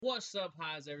What's up?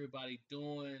 How's everybody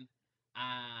doing?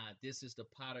 This is the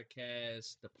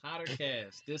Pottercast. The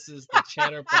Pottercast. This is the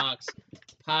Chatterbox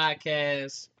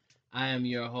podcast. I am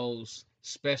your host,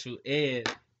 Special Ed.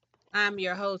 I'm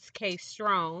your host, Kay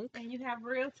Strong. And you have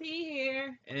real tea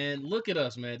here. And look at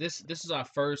us, man. This is our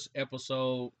first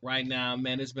episode right now,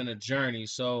 man. It's been a journey.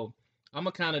 So I'm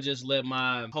gonna kind of just let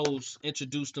my hosts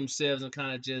introduce themselves and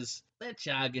kind of just let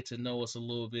y'all get to know us a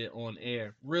little bit on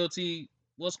air. Real T,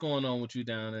 what's going on with you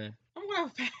down there? I'm gonna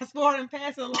fast forward and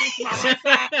pass it along to my right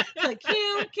side to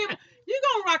Kim. Kim, you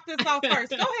gonna rock this off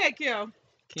first. Go ahead, Kim.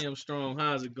 Kim Strong,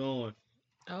 how's it going?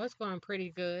 Oh, it's going pretty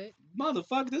good.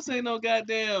 Motherfucker, this ain't no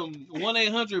goddamn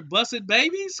 1-800 busted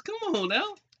babies. Come on now.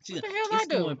 What the hell It's I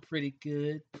do? going pretty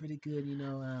good, you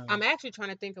know. I'm actually trying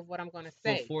to think of what I'm going to for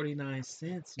say. 49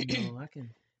 cents, you know, I can.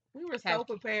 We were Have- so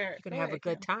prepared. You can Go have a ahead,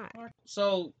 good Kim. time.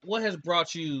 So, what has brought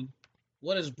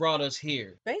us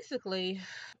here? Basically,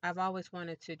 I've always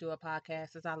wanted to do a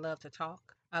podcast as I love to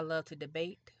talk. I love to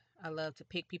debate. I love to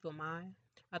pick people's mind.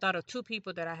 I thought of two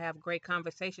people that I have great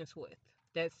conversations with.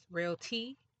 That's Real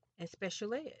T and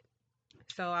Special Ed.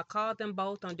 So I called them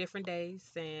both on different days,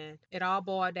 and it all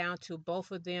boiled down to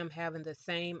both of them having the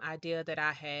same idea that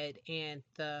I had. And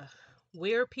the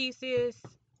weird piece is,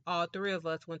 all three of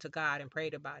us went to God and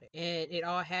prayed about it, and it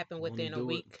all happened Won't he within a do it?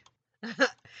 week.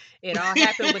 It all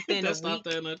happened within a That's not week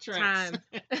there in the tracks.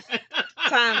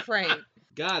 time frame.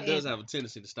 God does And- have a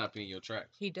tendency to stop you in your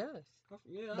tracks. He does,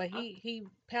 Yeah, but he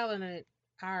pelling at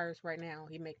ours right now.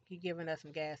 He giving us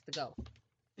some gas to go.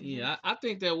 Yeah, I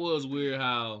think that was weird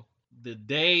how the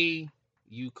day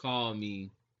you called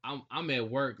me, I'm at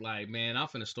work like, man, I'm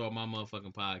finna start my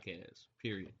motherfucking podcast.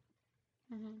 Period.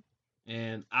 Mhm.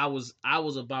 And I was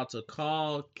about to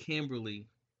call Kimberly,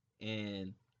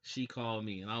 and she called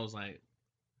me, and I was like,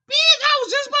 "Bitch, I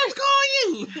was just about to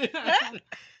call you."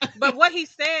 But what he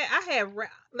said,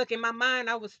 look, in my mind,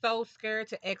 I was so scared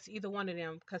to ex either one of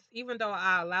them because even though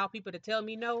I allow people to tell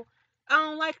me no, I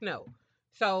don't like no.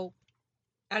 So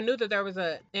I knew that there was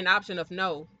an option of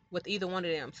no with either one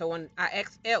of them. So when I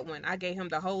asked Edwin, I gave him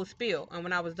the whole spiel, and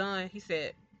when I was done, he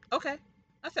said, "Okay."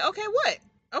 I said, "Okay, what?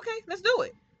 Okay, let's do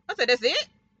it." I said, "That's it."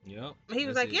 Yep. He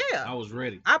was that's like, it. "Yeah." I was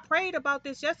ready. I prayed about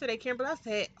this yesterday, Kimberly. I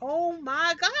said, "Oh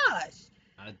my gosh."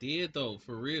 I did though,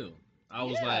 for real. I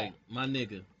was Yeah. like, my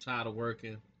nigga, tired of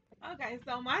working. Okay,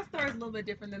 so my story is a little bit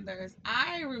different than theirs.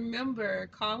 I remember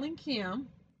calling Kim,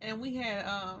 and we had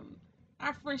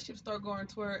our friendship started going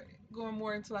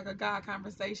more into like a God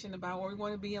conversation about where we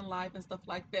want to be in life and stuff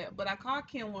like that. But I called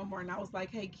Kim one morning. I was like,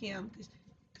 "Hey Kim," 'cause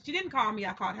she didn't call me.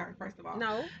 I called her first of all.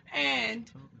 No. And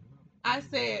I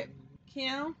said,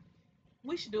 "Kim,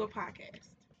 we should do a podcast."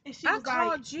 And she I was like,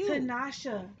 called you.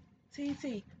 "Tanasha,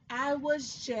 TT, I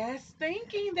was just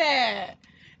thinking that."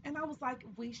 And I was like,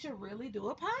 "We should really do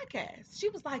a podcast." She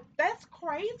was like, "That's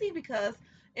crazy because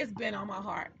it's been on my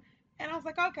heart." And I was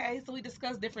like, "Okay." So we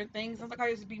discussed different things. I was like, "Oh,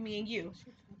 this would be me and you."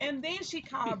 And then she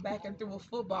called back and threw a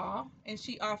football and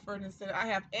she offered and said, "I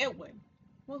have Edwin."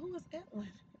 Well, who is Edwin?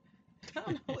 I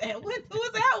don't know Edwin. Who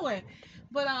is Edwin?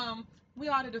 But we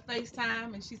ordered a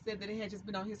FaceTime and she said that it had just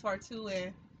been on his heart too,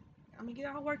 and I mean, it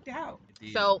all worked out.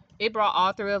 So it brought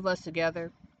all three of us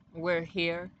together. We're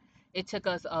here. It took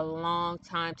us a long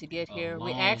time to get here.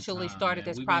 We actually started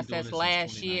this process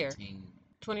last year.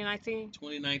 2019?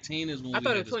 2019 is when I we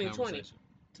thought had it was this 2020. conversation.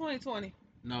 2020.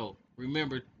 No,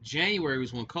 remember January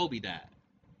was when Kobe died.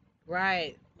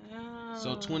 Right.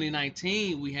 So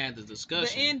 2019 we had the The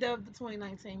discussion. end of the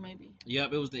 2019, maybe.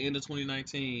 Yep, it was the end of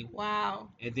 2019, Wow.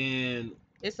 and then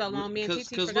It's so long me and TT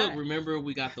because forgot. look, remember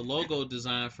we got the logo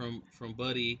design from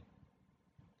Buddy,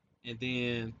 and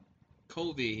then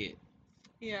COVID hit.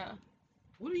 Yeah.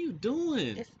 What are you doing?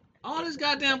 It's- All this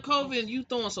goddamn COVID and you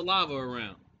throwing saliva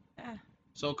around. Ah.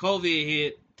 So COVID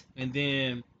hit, and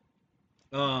then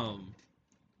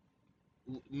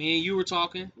me and you were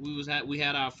talking. We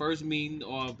had our first meeting,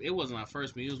 or it wasn't our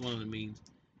first meeting. It was one of the meetings,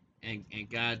 and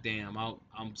goddamn,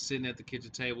 I'm sitting at the kitchen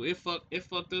table. It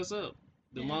fucked us up.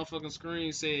 The Yeah. motherfucking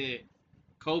screen said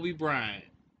Kobe Bryant.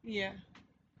 Yeah.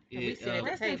 And we said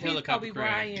Rest in peace, helicopter Kobe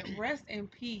crash. Bryant. Rest in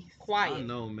peace. I Quiet.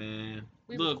 know, man.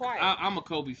 We was Look, quiet. I'm a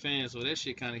Kobe fan, so that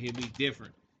shit kind of hit me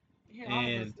different. Yeah, all of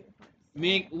us And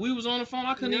different. We was on the phone.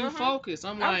 I couldn't even Uh-huh. focus.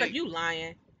 I was like, "You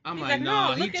lying?" I'm He's like, like, nah.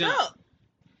 "No, He look it jumped. up."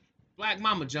 Black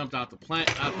Mama jumped out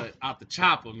out the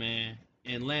chopper, man,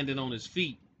 and landed on his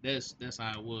feet. That's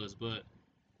how it was. But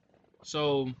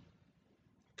so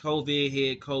COVID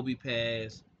hit, Kobe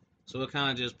passed, so it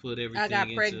kind of just put everything I got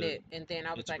pregnant, and then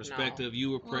I was into like, perspective.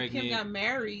 You were Well, Kim pregnant. got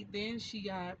married, then she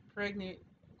got pregnant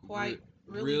quite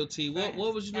really Realty. What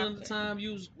fast was you doing at the after. time?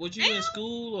 Was you in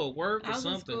school or work or I was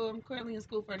in something? school. I'm currently in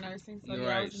school for nursing. So You're yeah,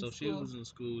 I right. was in So she school. was in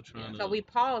school Yeah. trying So to. we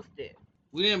paused it.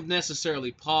 We didn't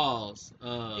necessarily pause. It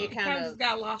kind Kind of of just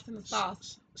got lost in the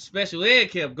sauce. Special ed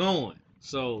kept going.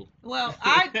 So. Well,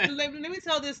 let me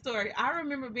tell this story. I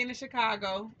remember being in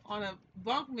Chicago on a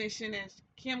bunk mission, and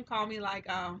Kim called me like,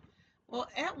 well,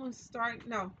 Edwin start.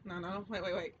 No,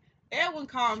 wait. Edwin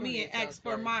called she don't me need and to tell the asked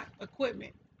for story. my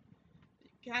equipment.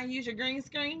 Can I use your green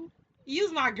screen?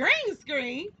 Use my green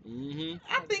screen. Mm-hmm.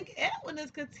 I think Edwin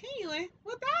is continuing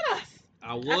without us.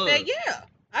 I I said, was. yeah.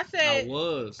 I I said,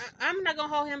 was. I'm not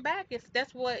gonna hold him back if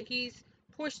that's what he's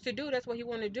pushed to do. That's what he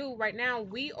want to do. Right now,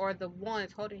 we are the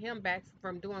ones holding him back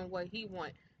from doing what he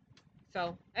want.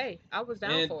 So, hey, I was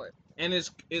down and for it. and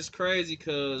it's crazy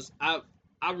because I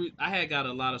had got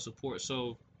a lot of support.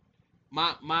 So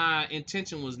my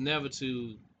intention was never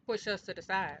to Push us to the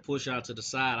side. push out to the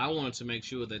side. I wanted to make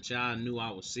sure that y'all knew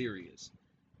I was serious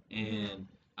Mm-hmm. and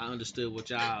I understood what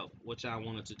y'all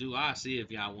wanted to do. I see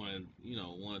if y'all wanted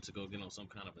to go get on some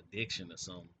kind of addiction or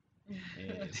something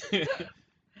and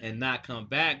and not come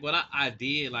back. But I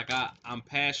did. Like I'm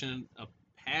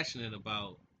passionate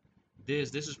about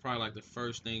this. This is probably like the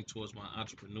first thing towards my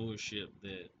entrepreneurship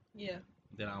Yeah.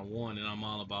 that I want, and I'm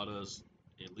all about us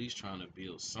at least trying to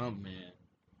build something, man,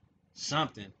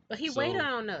 something. But he waited So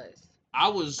on us. I I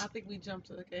was think we jumped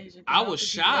to the occasion because I I don't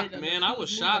was think he's waited shocked, on man. us. I He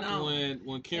was was moving shocked on.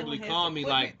 when Kimberly Edwin has called me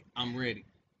equipment. like I'm ready.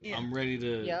 Yeah. I'm ready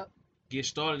to Yep. get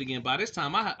started again. By this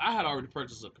time, I had already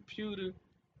purchased a computer.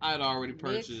 I had already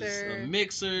purchased a Mixer,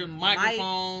 mixer, mics.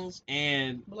 microphones,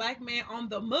 and Black man on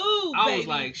the move, I was baby.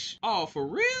 like, "Oh, for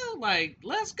real? Like,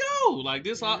 let's go! Like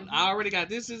this, Hmm I already got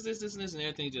this, and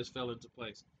everything just fell into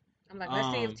place." I'm like,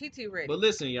 let's see if Um, TT ready. but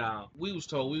listen, y'all, we was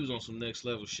told we was on some next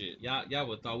level shit. Y'all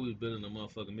would thought we was building a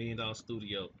motherfucking $1 million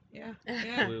studio Yeah.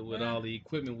 Yeah. with Yeah. all the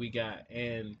equipment we got,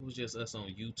 and it was just us on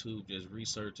YouTube just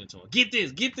researching to get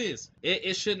this.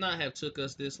 It should not have took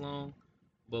us this long,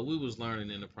 but we was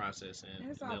learning in the process, and,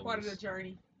 It's and all that part of the was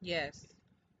journey. Yes,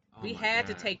 oh we my had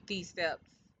to god. take these steps.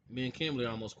 Me and Kimberly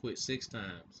almost quit 6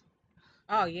 times.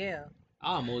 Oh yeah.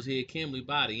 I almost hit Kimberly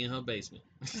body in her basement.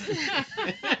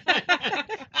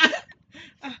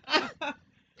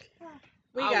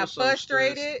 We I was got so stressed.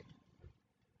 frustrated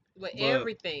with But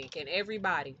everything and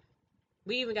everybody.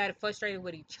 We even got frustrated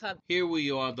with each other. here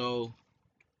we are though.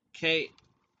 Kate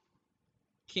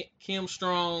Kim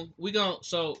Strong. We gonna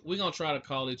try to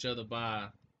call each other by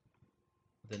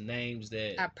the names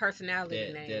Our personality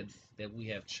that that names. that we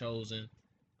have chosen.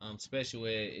 Special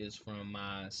ed is from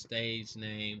my stage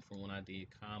name from when I did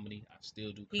comedy. I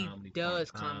still do He comedy part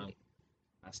does time. comedy.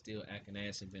 I still acting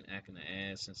ass and been acting the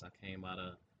ass since I came out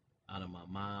of my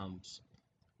mom's.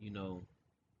 You know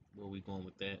where we going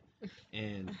with that,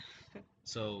 and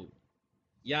so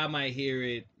y'all might hear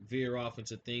it veer off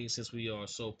into things since we are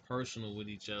so personal with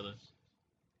each other.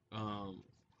 Um,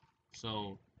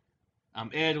 so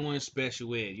I'm Edwin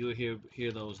Special Ed. You'll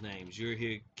hear those names. You'll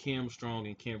hear Kim Strong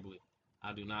and Kimberly.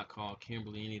 I do not call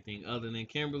Kimberly anything other than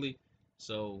Kimberly,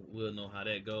 so we'll know how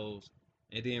that goes.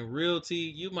 And then Realty,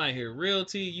 you might hear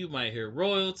Realty, you might hear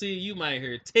Royalty, you might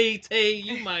hear Tay Tay,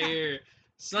 you might hear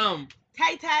some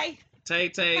Tay Tay. Tay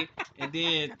Tay, and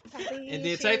then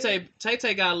Tay Fishy.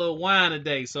 Tay got a little wine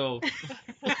today, so This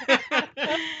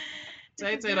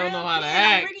Tay is Tay the don't real know how to tea, and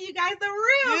I'm act. bringing you guys the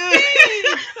Yeah.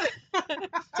 real tea.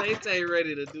 Tay Tay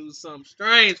ready to do something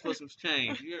strange for some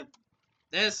change.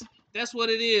 That's that's what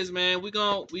it is, man. We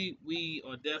are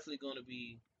definitely gonna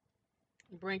be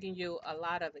Bringing you a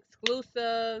lot of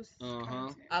exclusives, uh-huh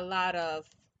Content. a lot of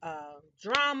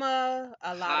drama,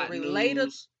 a lot of hot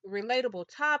news. relatable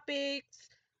topics,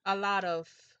 a lot of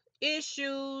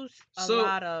issues, a So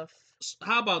lot of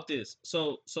how about this?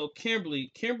 So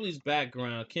Kimberly's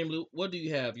background. Kimberly, what do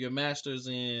you have? Your master's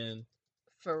in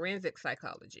forensic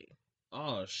psychology.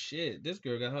 oh shit. This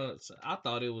girl got her I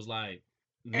thought it was like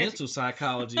Edu- mental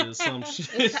psychology or some It's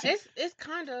shit. it's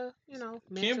kind of mental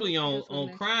Kimberly on deals with on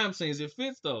mental. crime scenes. It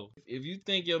fits though. If you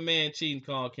think your man cheating,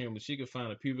 call Kimberly. She could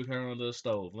find a pubic hair under the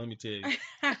stove. Let me tell you.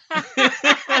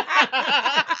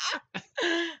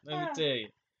 Let me tell you.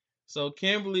 So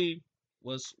Kimberly,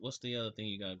 what's the other thing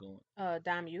you got going?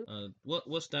 Dime Youth.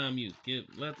 What's Dime Youth?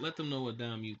 Let them know what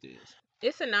Dime Youth is.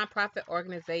 It's a nonprofit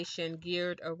organization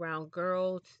geared around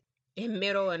girls in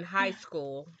middle and high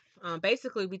school.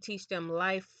 Basically, we teach them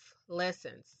life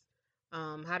lessons,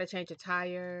 how to change a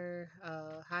tire,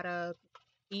 how to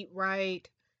eat right,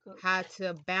 how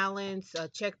to balance a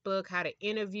checkbook, how to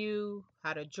interview,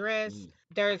 how to dress. Mm.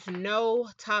 There's no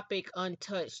topic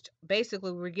untouched.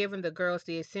 Basically, we're giving the girls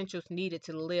the essentials needed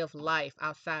to live life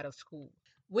outside of school.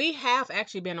 We have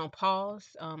actually been on pause.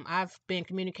 I've been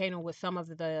communicating with some of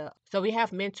so we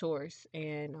have mentors,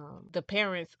 and the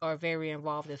parents are very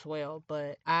involved as well.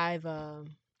 But I've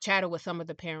chatted with some of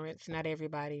the parents, not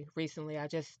everybody, recently. I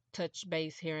just touched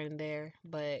base here and there,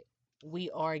 but we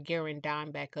are gearing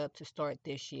down back up to start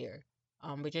this year.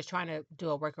 We're just trying to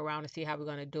do a workaround and see how we're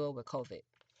going to do it with COVID.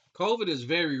 COVID is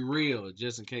very real,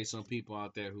 just in case some people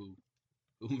out there who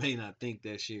may not think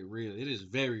that shit real. It is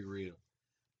very real.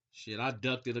 Shit, I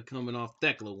ducked it coming off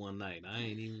Thekla one night. I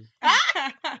ain't even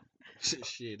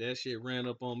shit. That shit ran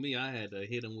up on me. I had to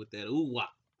hit him with that ooh wop.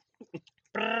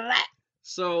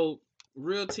 So,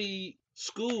 realty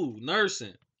school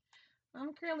nursing,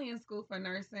 I'm currently in school for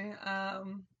nursing.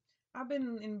 I've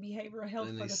been in behavioral health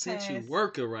an for the essential past.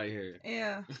 worker right here.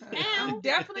 Yeah, Ow. I'm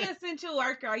definitely an essential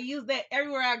worker. I use that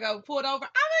everywhere I go. Pulled over. I'm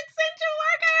an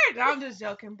essential worker. No, I'm just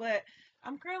joking, but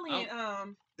I'm currently I'm,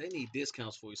 in they need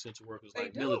discounts for essential workers, They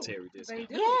like do. military They discounts.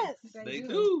 do. Yes, They They do.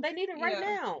 do. they need it right Yeah.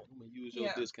 now. I'm gonna use your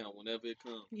Yeah. discount whenever it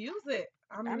comes. Use it.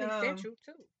 I'm essential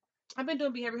too. I've been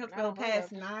doing behavioral health for Not the unheard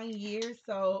past of. 9 years,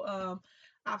 so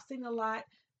I've seen a lot,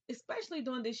 especially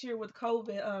during this year with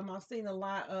COVID. I've seen a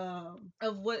lot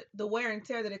of what the wear and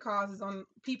tear that it causes on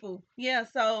people. Yeah,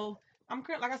 so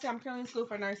like I said, I'm currently in school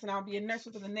for nursing. I'll be a nurse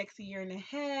for the next year and a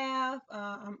half.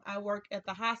 I work at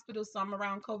the hospital, so I'm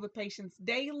around COVID patients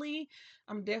daily.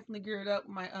 I'm definitely geared up.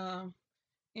 My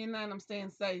N9, I'm staying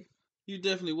safe. You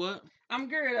definitely what? I'm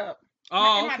geared up.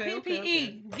 Oh, My okay, okay, okay.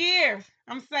 PPE gear.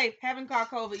 I'm safe. Haven't caught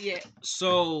COVID yet.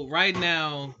 So right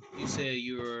now, you said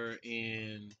you're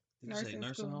in. Did you say Nursing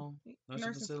nursing school. home, nursing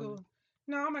Nursing facility, school.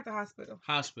 No, I'm at the hospital.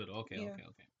 hospital? Okay, Yeah. okay,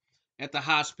 okay. At the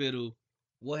hospital,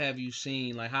 what have you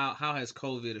seen? Like, how has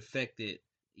COVID affected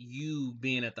you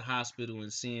being at the hospital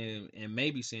and seeing and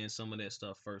maybe seeing some of that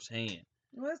stuff firsthand?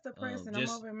 Well, it's depressing. I'm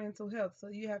Just over in mental health. So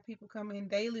you have people coming in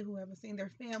daily who haven't seen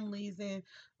their families in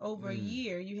over a mm,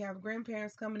 year. You have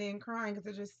grandparents coming in crying because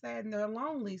they're just sad and they're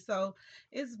lonely. So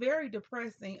it's very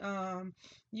depressing.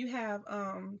 You have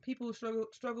people who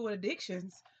struggle with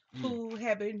addictions mm, who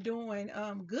have been doing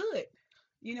good,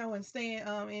 and staying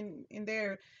in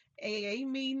their AA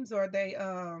meetings, or they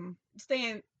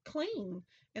staying clean.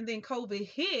 And then COVID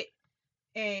hit,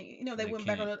 and they they went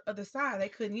back on can't. the other side. They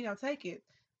couldn't take it.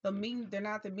 They're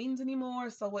not the means anymore,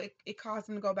 so it caused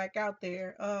them to go back out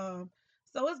there.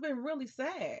 So it's been really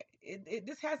sad.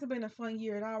 This hasn't been a fun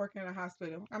year at all working in a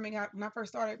hospital. I mean, when I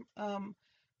first started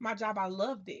my job, I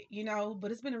loved it,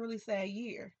 but it's been a really sad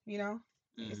year. It's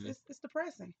Mm-hmm. it's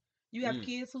depressing. You have Mm.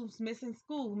 kids who's missing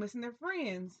school, missing their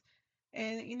friends,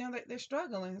 and they're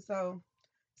struggling. So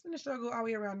it's been a struggle all the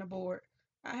way around the board.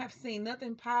 I have seen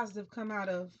nothing positive come out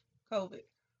of COVID.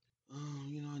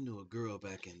 I knew a girl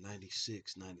back in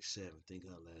 96, 97. I think her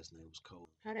last name was Cole.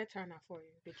 How that turn out for you?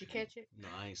 Did you catch it? No,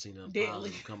 I ain't seen nothing Deadly.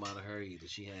 positive come out of her either.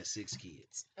 She had 6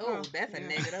 kids. Oh, Oh, that's a yeah.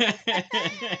 negative.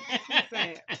 She's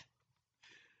sad.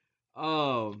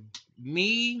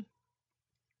 Me,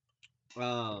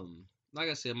 um, like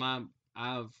I said,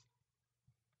 I've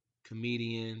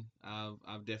comedian.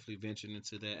 I've definitely ventured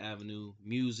into that avenue.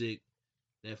 Music,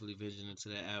 definitely ventured into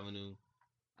that avenue.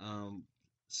 Um,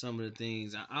 some of the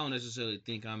things I don't necessarily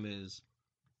think I'm as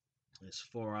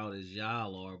far out as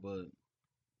y'all are, but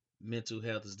mental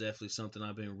health is definitely something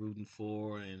I've been rooting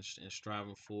for and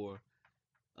striving for.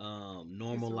 It's real.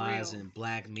 Normalizing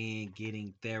black men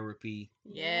getting therapy.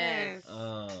 Yes. Yes.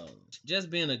 Uh, just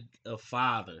being a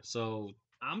father. So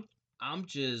I'm I'm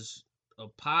just a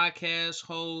podcast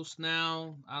host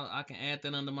now. I can add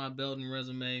that under my belt and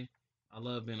resume. I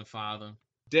love being a father.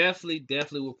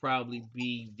 Definitely will probably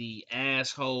be the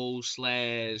asshole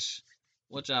slash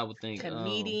what y'all would think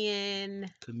Comedian,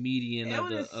 comedian of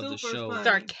Ellen the is of the super show. funny.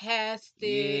 sarcastic.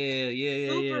 Super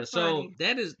Yeah. So funny.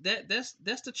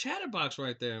 that's the chatterbox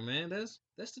right there, man. That's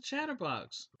the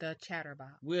chatterbox. The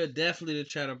Chatterbox. We're definitely the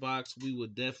chatterbox. We will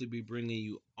definitely be bringing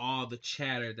you all the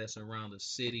chatter that's around the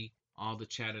city, all the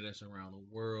chatter that's around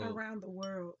the world. Around the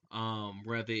world.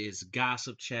 Whether it's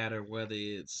gossip chatter, whether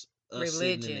it's us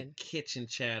sitting in the Religion. kitchen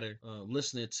chatter,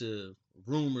 listening to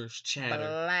rumors chatter,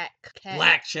 Black cat.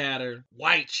 black chatter,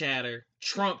 white chatter,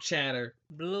 Trump chatter,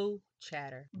 Blue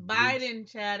chatter.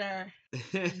 Biden chatter.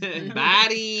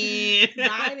 Biden.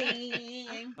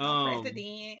 Biden. um,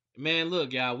 President. man,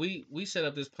 look, y'all, we set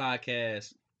up this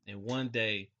podcast in one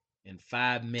day in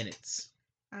 5 minutes,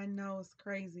 I know, it's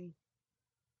crazy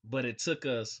but it took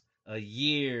us a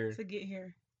year to get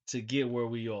here. to get where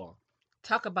we are.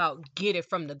 Talk about get it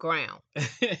from the ground.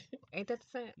 Ain't that the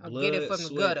saying? Or get it Blood, from the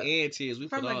sweat, gutter. and tears. We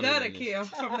From put the all that gutter, in this. Kim.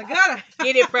 From the gutter.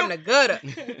 Get it from the gutter.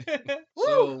 Woo!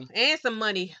 So And some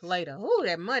money later. Ooh,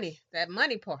 that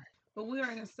money part. But we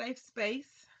are in a safe space,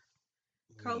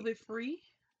 we, COVID free.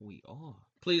 We are.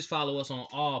 Please follow us on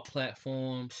all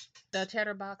platforms. The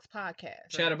Chatterbox Podcast.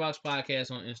 Chatterbox Podcast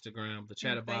on Instagram. The And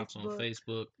Chatterbox on Facebook.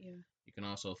 Facebook. Yeah. You can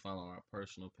also follow our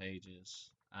personal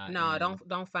pages. No,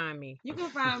 don't find me. You can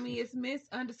find me. It's Miss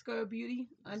 _ Beauty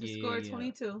 _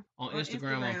 22 on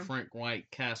Instagram. I'm Frank White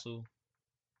Castle.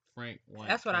 Frank White.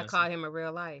 That's what I Castle. call him in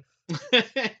real life.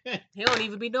 He don't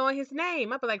even be knowing his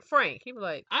name. I be like, Frank. He be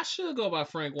like, I should go by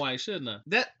Frank White, shouldn't I?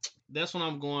 That's what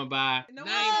I'm going by. No,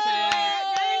 Name change.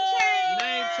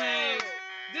 Name change.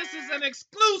 This is an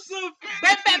exclusive.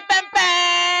 bam, bam, bam,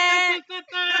 bam.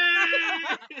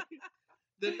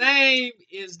 The name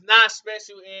is not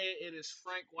special ed. It is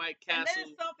Frank White And Castle. that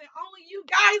is something only you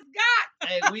guys got.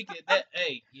 Hey, we get that.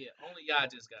 Hey, yeah, only y'all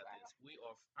just got this.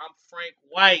 I'm Frank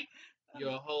White,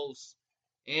 your host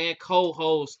and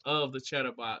co-host of the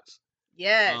Chatterbox.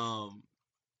 Yes.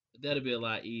 That'll be a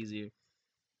lot easier.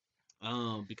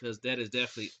 Because that is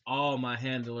definitely all my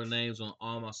handler names on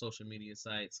all my social media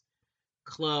sites.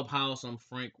 Clubhouse, I'm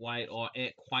Frank White or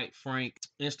at Quite Frank.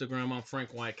 Instagram, I'm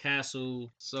Frank White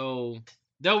Castle. So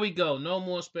there we go. No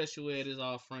more special ed. It's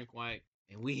all Frank White,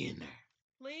 and we in there.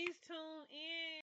 Please tune in.